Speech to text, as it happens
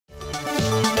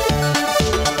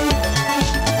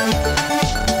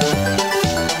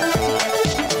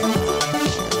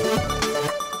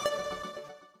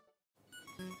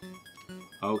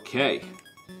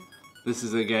This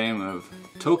is a game of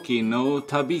Toki no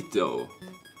Tabibito,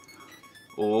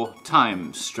 or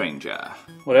Time Stranger.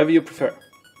 Whatever you prefer.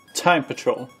 Time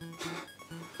Patrol.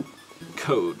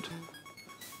 Code.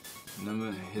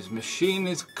 Number, his machine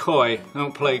is coy.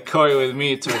 Don't play coy with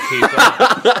me,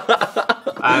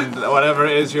 Tokito. And whatever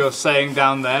it is you're saying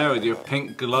down there with your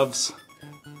pink gloves.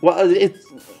 What?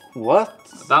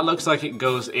 That looks like it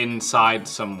goes inside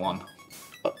someone.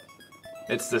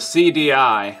 It's the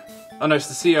CDI. Oh no, it's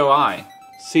the COI.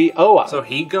 COI? So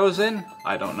he goes in?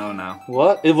 I don't know now.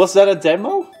 What? Was that a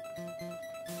demo?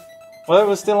 Well, it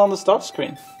was still on the start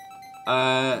screen.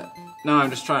 No,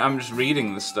 I'm just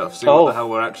reading the stuff, see what the hell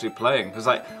we're actually playing. It's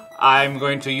like, I'm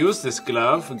going to use this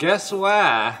glove, guess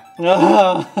where?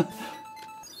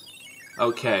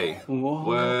 Okay,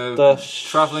 we're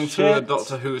travelling through a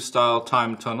Doctor Who style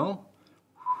time tunnel.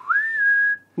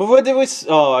 But where did we...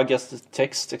 Oh, I guess the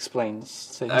text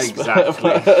explains things.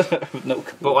 Exactly. No.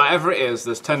 But whatever it is,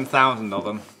 there's 10,000 of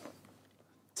them.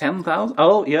 10,000?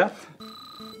 Oh, yeah.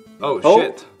 Oh,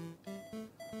 shit.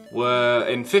 We're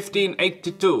in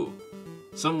 1582,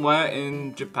 somewhere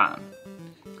in Japan.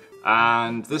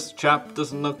 And this chap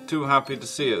doesn't look too happy to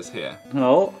see us here.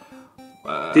 No.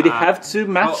 Did he have to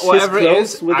match his whatever clothes it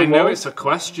is, with the I know wall? it's a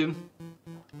question.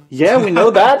 Yeah, we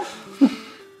know that.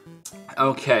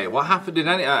 Okay, what happened in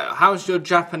how's your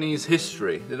Japanese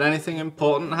history? Did anything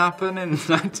important happen in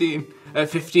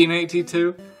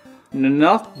 1582?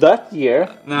 Not that year.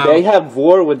 No. They had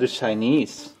war with the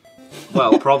Chinese.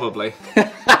 Well, probably.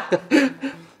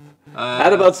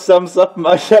 That about sums up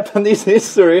my Japanese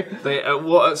history. They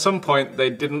at some point they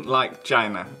didn't like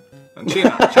China. And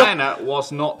China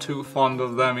was not too fond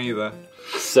of them either.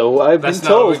 So I've been That's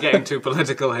told. We're getting too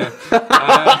political here.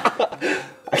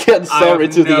 Again, sorry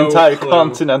to the entire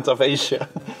continent of Asia.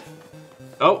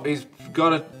 Oh, he's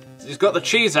got the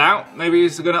cheese out. Maybe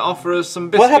he's going to offer us some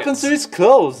biscuits. What happens to his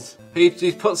clothes?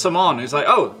 He puts some on. He's like,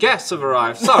 oh, guests have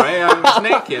arrived. Sorry, I was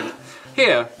naked.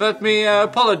 Here, let me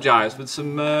apologise with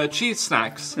some cheese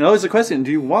snacks. No, it's a question.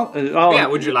 Do you want... Yeah,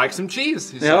 would you like some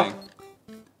cheese? He's saying.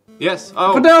 Yes.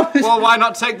 Oh, but no. Well, why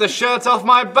not take the shirt off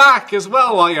my back as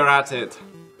well while you're at it?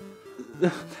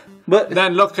 But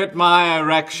then look at my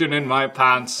erection in my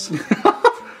pants.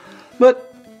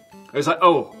 But it's like,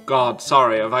 oh God,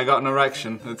 sorry, have I got an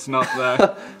erection? It's not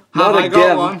there. Not have I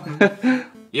again. got one?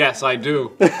 Yes, I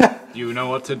do. You know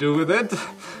what to do with it?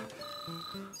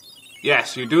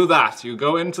 Yes, you do that. You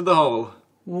go into the hole.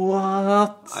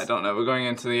 what? I don't know. We're going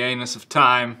into the anus of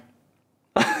time.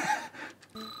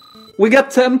 We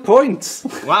got 10 points.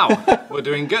 Wow, we're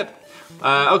doing good.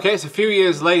 Okay, it's a few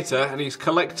years later, and he's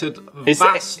collected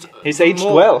vast... He's aged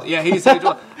well. Yeah, he's aged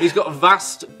well. He's got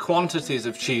vast quantities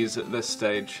of cheese at this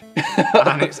stage.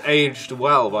 And it's aged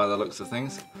well, by the looks of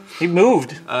things. He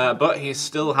moved. But he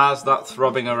still has that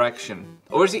throbbing erection.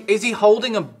 Or is he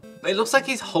holding a... It looks like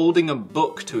he's holding a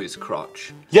book to his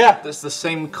crotch. Yeah. That's the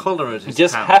same colour as his It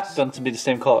just pants. happened to be the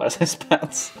same color as his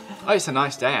pants. Oh, it's a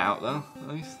nice day out, though, at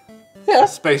least. Yeah.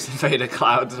 Space Invader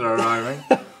clouds are arriving.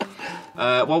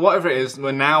 Well, whatever it is,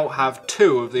 we now have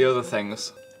 2 of the other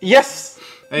things. Yes!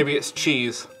 Maybe it's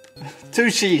cheese. 2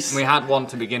 cheese. We had one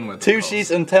to begin with. 2 cheese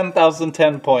and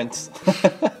 10,010 points.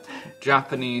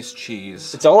 Japanese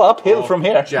cheese. It's all uphill from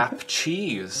here. Jap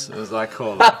cheese, as I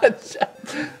call it.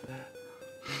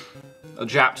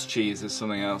 Jap's cheese is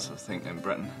something else, I think, in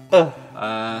Britain.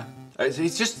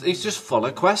 He's just full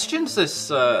of questions. This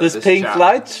pink chap.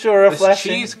 light, sure, This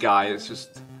flashing. cheese guy is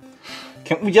just.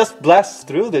 Can we just blast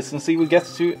through this and see if we get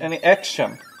to any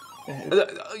action?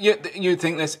 You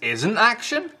think this isn't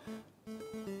action?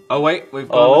 Oh wait, we've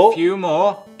got a few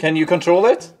more. Can you control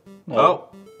it? No. Oh.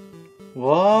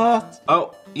 What?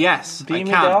 Oh, yes, Beam I me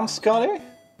can. down, Scotty?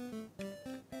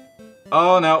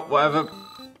 Oh no, whatever.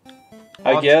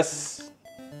 I guess...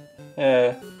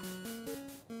 the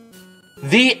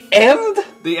end?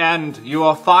 The end. You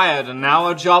are fired and now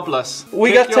are jobless.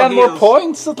 We Kick got 10 your more heels.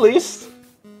 points at least.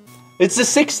 It's the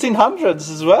 1600s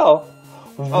as well.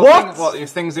 Oh, What? What, if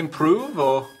things improve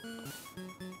or...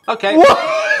 Okay.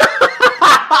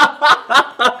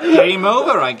 Game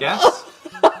over, I guess.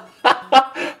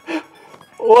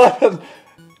 What an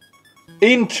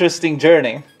interesting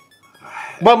journey.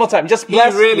 One more time, just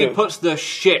blast He really through. puts the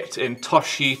shit in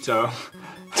Toshito.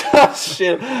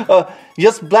 Shit.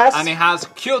 Just blast. And he has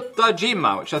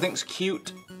Kyutajima, which I think is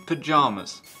cute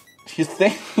pajamas. You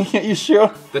think? You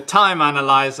sure? The time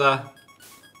analyzer,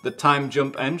 the time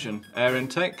jump engine, air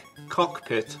intake,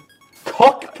 cockpit.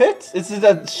 Cockpit? Is it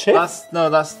a ship? No,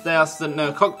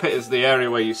 cockpit is the area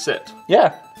where you sit.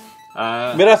 Yeah.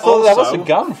 But I thought that was a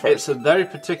gun first. It's a very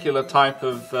particular type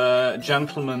of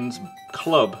gentleman's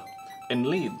club in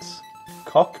Leeds.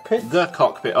 cockpit? The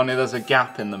cockpit, only there's a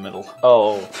gap in the middle.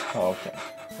 Oh, okay.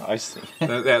 I see.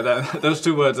 Those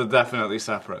two words are definitely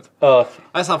separate. Okay.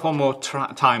 Let's have one more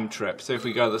time trip. See if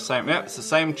we go the same. Yep, it's the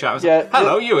same chap. Yeah,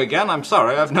 Hello, you again. I'm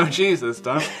sorry, I've no cheese this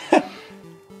time.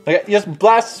 Okay, just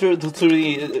blast through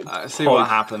the... See what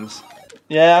happens.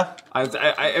 Yeah.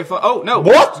 Oh, no.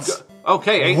 What?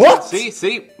 Okay, What?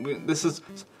 See? This is...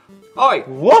 Oi!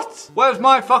 What? Where's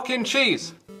my fucking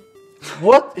cheese?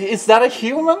 What? Is that a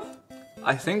human?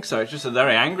 I think so, it's just a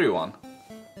very angry one.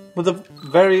 With a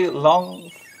very long...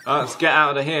 Let's get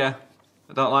out of here.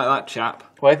 I don't like that chap.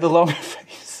 Why the long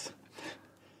face?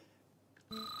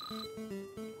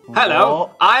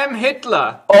 Hello, I am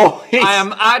Hitler. Oh, he's... I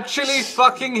am actually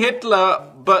fucking Hitler,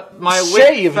 but my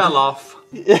Shaved. wig fell off.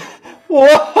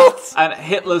 What? And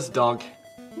Hitler's dog.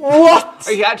 What?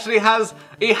 He actually has...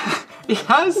 He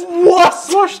has... What?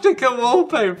 Swastika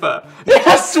wallpaper.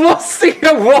 Yes,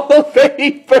 swastika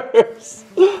wallpapers!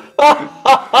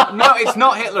 No, it's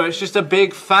not Hitler, it's just a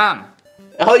big fan.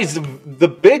 Oh, he's the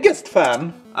biggest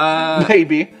fan.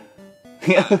 Maybe.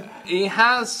 He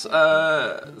has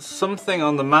something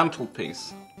on the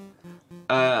mantelpiece.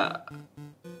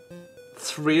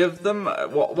 3 of them.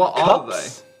 What are they?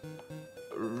 Cups?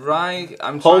 Right.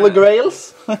 I'm Holy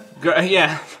Grails?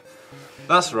 Yeah,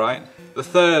 that's right. The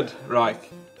Third Reich.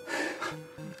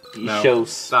 He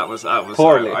chose. That was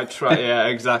poorly. I tried. Yeah,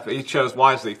 exactly. He chose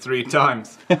wisely 3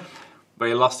 times, but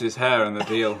he lost his hair in the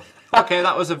deal. Okay,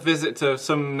 that was a visit to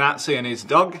some Nazi and his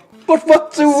dog. But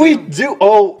what do we do?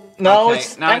 Oh, now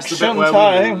it's now it's the bit action where we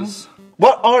time. lose.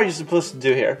 What are you supposed to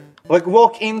do here? Like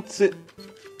walk into...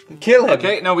 Kill him?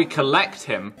 Okay, no, we collect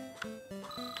him,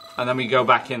 and then we go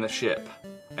back in the ship.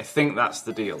 I think that's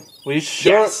the deal. We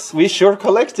sure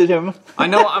collected him. I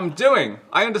know what I'm doing.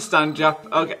 I understand, Jap.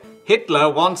 Okay, Hitler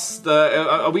wants the...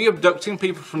 are we abducting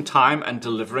people from time and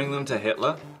delivering them to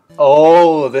Hitler?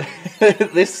 Oh,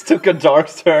 this took a dark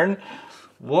turn.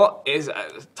 What is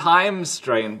Time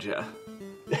Stranger?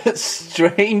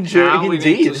 Stranger now we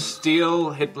indeed. need to steal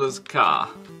Hitler's car.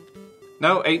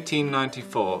 No,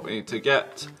 1894. We need to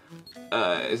get...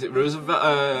 is it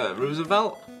Roosevelt?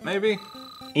 Roosevelt, maybe?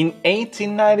 In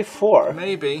 1894?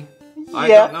 Maybe. Yeah. I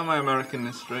don't know my American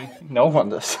history. No one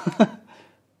does.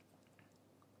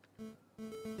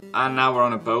 And now we're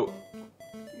on a boat.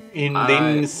 In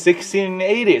the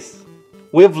 1680s.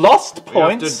 We've lost We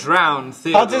points. have to drown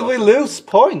Theodore. How did we lose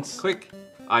points? Quick.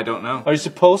 I don't know. Are you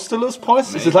supposed to lose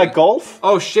points? Is it Maybe. like golf?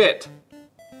 Oh shit.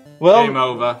 Well, Game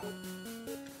over.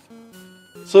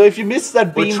 so if you miss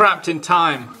that beam... We're trapped in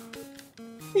time.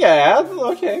 Yeah,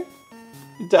 okay.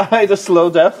 You died a slow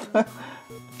death.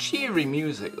 Cheery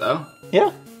music though.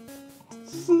 Yeah.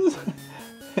 You're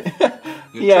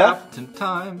Yeah. trapped in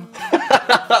time.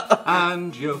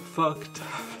 And you're fucked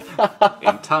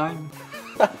in time.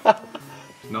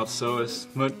 Not so as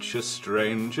much a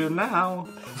stranger now.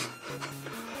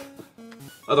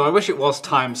 Although I wish it was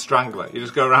Time Strangler. You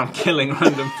just go around killing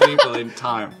random people in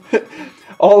time.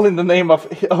 All in the name of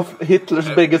Hitler's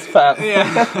biggest fan.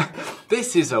 Yeah.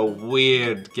 This is a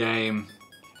weird game.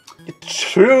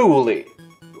 Truly.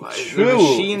 The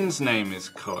machine's name is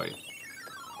Koi.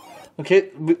 Okay,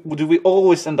 do we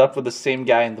always end up with the same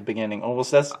guy in the beginning? Or was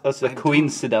that a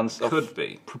coincidence of Could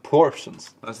be.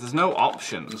 proportions? There's no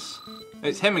options.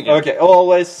 It's him again. Okay,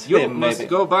 always You him, must maybe.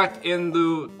 go back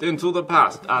into the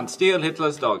past and steal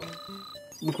Hitler's dog.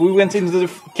 We went into the...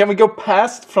 Can we go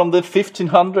past from the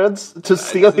 1500s to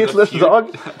steal Hitler's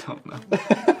dog? I don't know.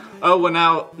 Oh, we're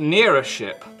now near a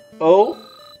ship. Oh,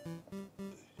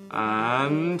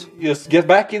 And... just get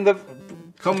back in the...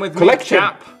 Come with Collection. me,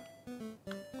 chap.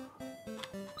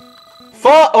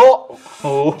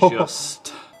 Oh!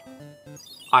 Just...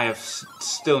 I have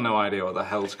still no idea what the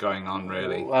hell's going on,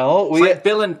 really. Well, It's like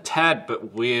Bill and Ted,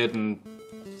 but weird and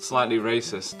slightly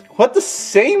racist. What, the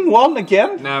same one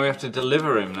again? Now we have to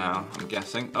deliver him now, I'm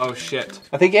guessing. Oh, shit.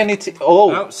 I think anything...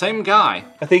 Oh! No, same guy.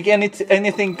 I think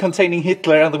anything containing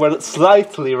Hitler and the word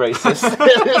slightly racist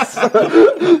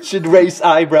should raise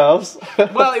eyebrows.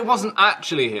 Well, it wasn't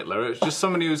actually Hitler. It was just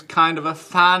somebody who's kind of a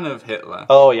fan of Hitler.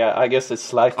 Oh yeah, I guess it's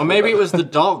slightly. Or maybe it was the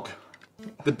dog.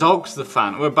 The dog's the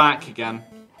fan. We're back again.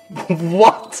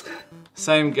 What?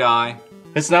 Same guy.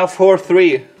 It's now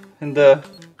 4-3 in the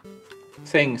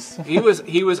things. He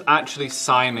was actually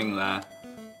signing there.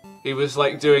 He was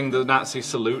like doing the Nazi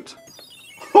salute.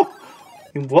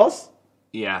 It was?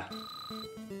 Yeah.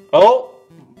 Oh!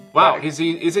 Wow, Back. is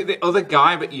it the other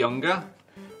guy but younger?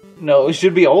 No, it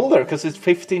should be older because it's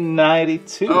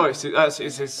 1592. Oh, it's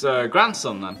his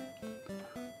grandson then.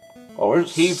 Or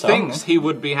He son. thinks he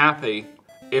would be happy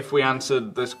if we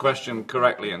answered this question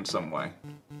correctly in some way.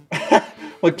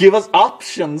 Well, give us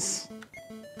options.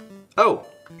 Oh.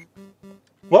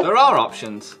 What? There are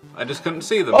options. I just couldn't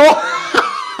see them.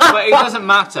 Oh! But it doesn't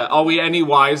matter. Are we any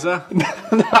wiser?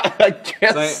 I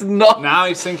guess not. Now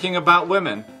he's thinking about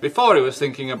women. Before he was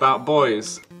thinking about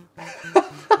boys.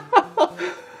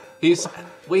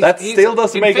 Still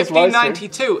doesn't make us wiser. In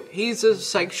 1592, he's a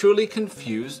sexually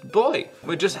confused boy.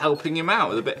 We're just helping him out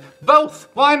with a bit. Both.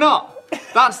 Why not?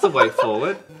 That's the way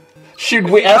forward. Should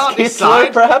we ask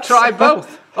Hitler, perhaps? Try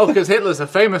both. Oh, because Hitler's a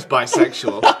famous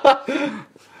bisexual.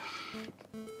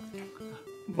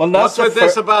 Well, what's with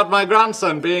this about my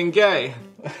grandson being gay?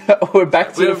 We're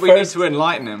back to we need to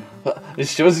enlighten him. It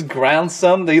shows his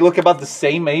grandson. They look about the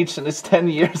same age and it's 10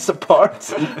 years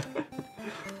apart.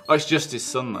 Oh, it's just his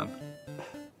son then.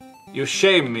 You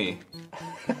shame me.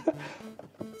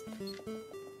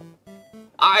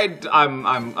 I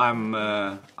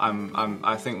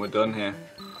think we're done here.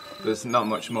 There's not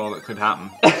much more that could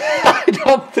happen. I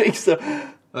don't think so.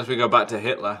 Unless we go back to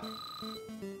Hitler.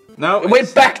 No,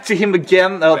 we're back to him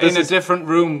again. No, in a different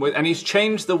room, and he's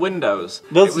changed the windows.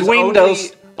 Those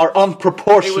windows are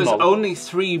unproportional. It was only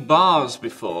 3 bars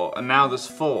before, and now there's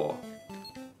 4.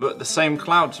 But the same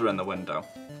clouds are in the window.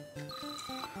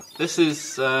 This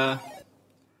is,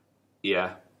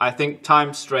 yeah. I think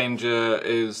Time Stranger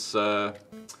is going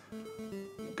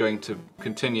to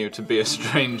continue to be a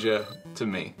stranger to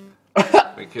me.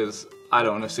 Because I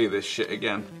don't want to see this shit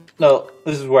again. No,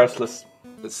 this is worthless.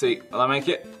 Let's see, will I make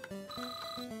it?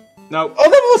 No. Oh,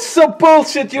 that was so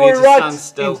bullshit, you were right! Stand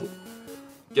still.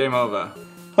 Game over.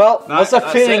 Well, that's a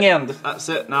fitting end. That's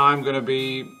it, now I'm gonna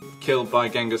be killed by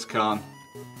Genghis Khan.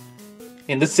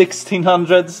 In the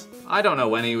 1600s? I don't know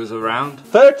when he was around.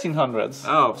 1300s.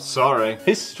 Oh, sorry.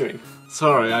 History.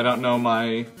 Sorry, I don't know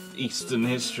my Eastern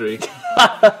history.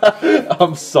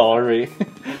 I'm sorry.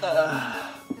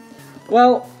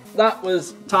 Well, that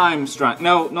was Time Stranger.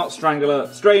 No, not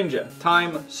Strangler. Stranger.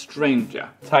 Time Stranger.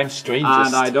 Time Strangest.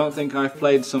 And I don't think I've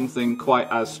played something quite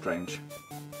as strange.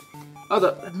 Oh,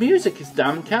 the music is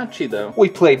damn catchy, though. We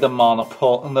played the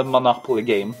Monopoly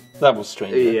game. That was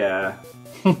strange. Yeah.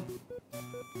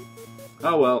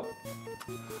 Oh well.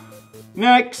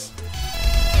 Next!